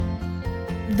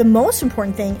the most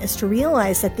important thing is to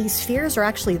realize that these fears are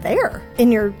actually there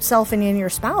in yourself and in your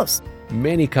spouse.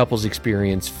 Many couples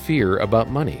experience fear about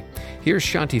money. Here's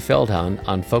Shaunti Feldhahn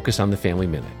on Focus on the Family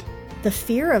Minute. The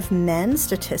fear of men,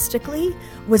 statistically,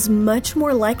 was much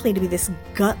more likely to be this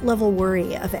gut-level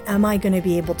worry of, am I going to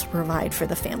be able to provide for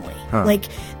the family? Like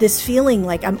this feeling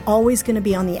like I'm always going to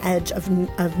be on the edge of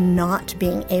not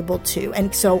being able to.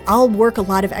 And so I'll work a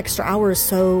lot of extra hours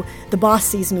so the boss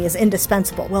sees me as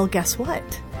indispensable. Well, guess what?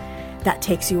 That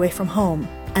takes you away from home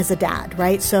as a dad,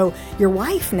 right? So your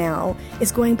wife now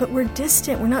is going, but we're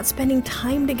distant. We're not spending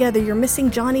time together. You're missing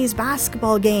Johnny's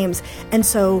basketball games. And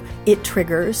so it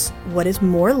triggers what is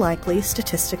more likely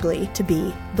statistically to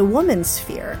be the woman's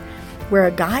fear, where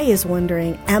a guy is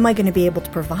wondering, am I going to be able to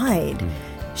provide?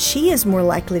 She is more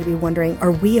likely to be wondering,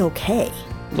 are we okay?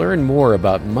 Learn more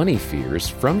about money fears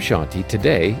from Shaunti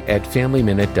today at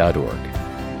FamilyMinute.org.